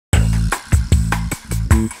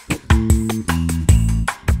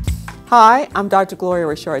Hi, I'm Dr. Gloria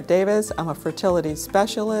Richard-Davis. I'm a fertility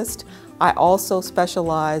specialist. I also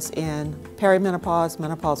specialize in perimenopause,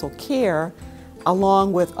 menopausal care,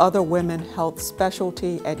 along with other women health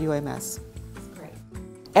specialty at UAMS. Great.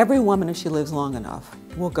 Every woman, if she lives long enough,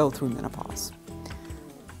 will go through menopause.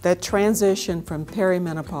 That transition from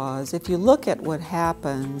perimenopause, if you look at what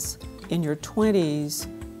happens in your 20s,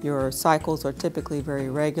 your cycles are typically very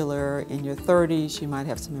regular. In your 30s, you might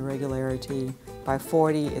have some irregularity. By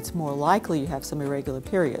 40, it's more likely you have some irregular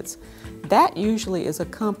periods. That usually is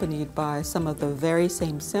accompanied by some of the very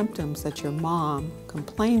same symptoms that your mom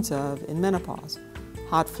complains of in menopause.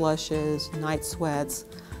 Hot flushes, night sweats,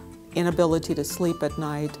 inability to sleep at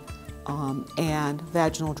night, and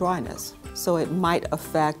vaginal dryness. So it might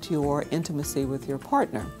affect your intimacy with your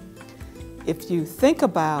partner. If you think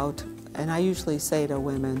about, and I usually say to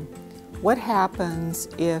women, what happens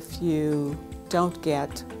if you don't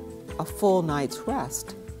get a full night's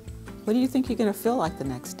rest? What do you think you're going to feel like the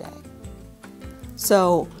next day?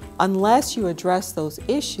 So unless you address those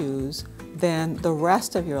issues, then the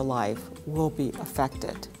rest of your life will be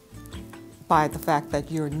affected by the fact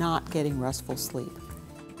that you're not getting restful sleep.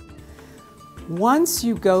 Once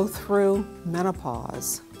you go through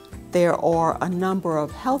menopause, there are a number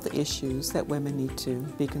of health issues that women need to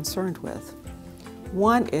be concerned with.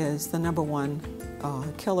 One is the number one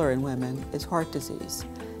killer in women is heart disease.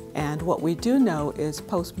 And what we do know is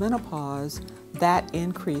post-menopause, that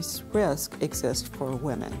increased risk exists for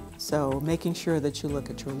women. So making sure that you look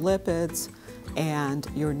at your lipids and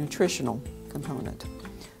your nutritional component.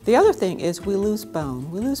 The other thing is we lose bone.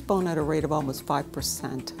 We lose bone at a rate of almost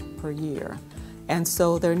 5% per year. And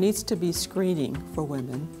so there needs to be screening for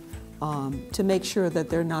women to make sure that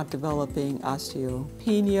they're not developing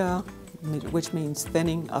osteopenia, which means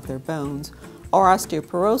thinning of their bones, or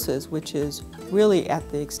osteoporosis, which is really at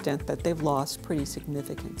the extent that they've lost pretty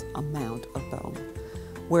significant amount of bone,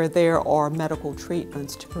 where there are medical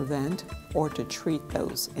treatments to prevent or to treat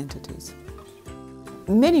those entities.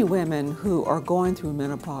 Many women who are going through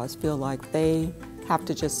menopause feel like they have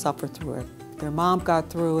to just suffer through it. Their mom got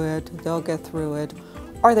through it, they'll get through it,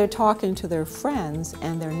 or they're talking to their friends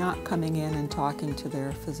and they're not coming in and talking to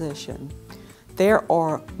their physician. There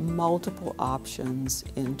are multiple options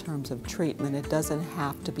in terms of treatment. It doesn't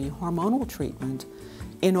have to be hormonal treatment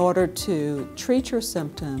in order to treat your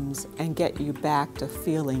symptoms and get you back to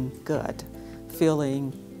feeling good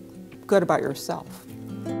about yourself.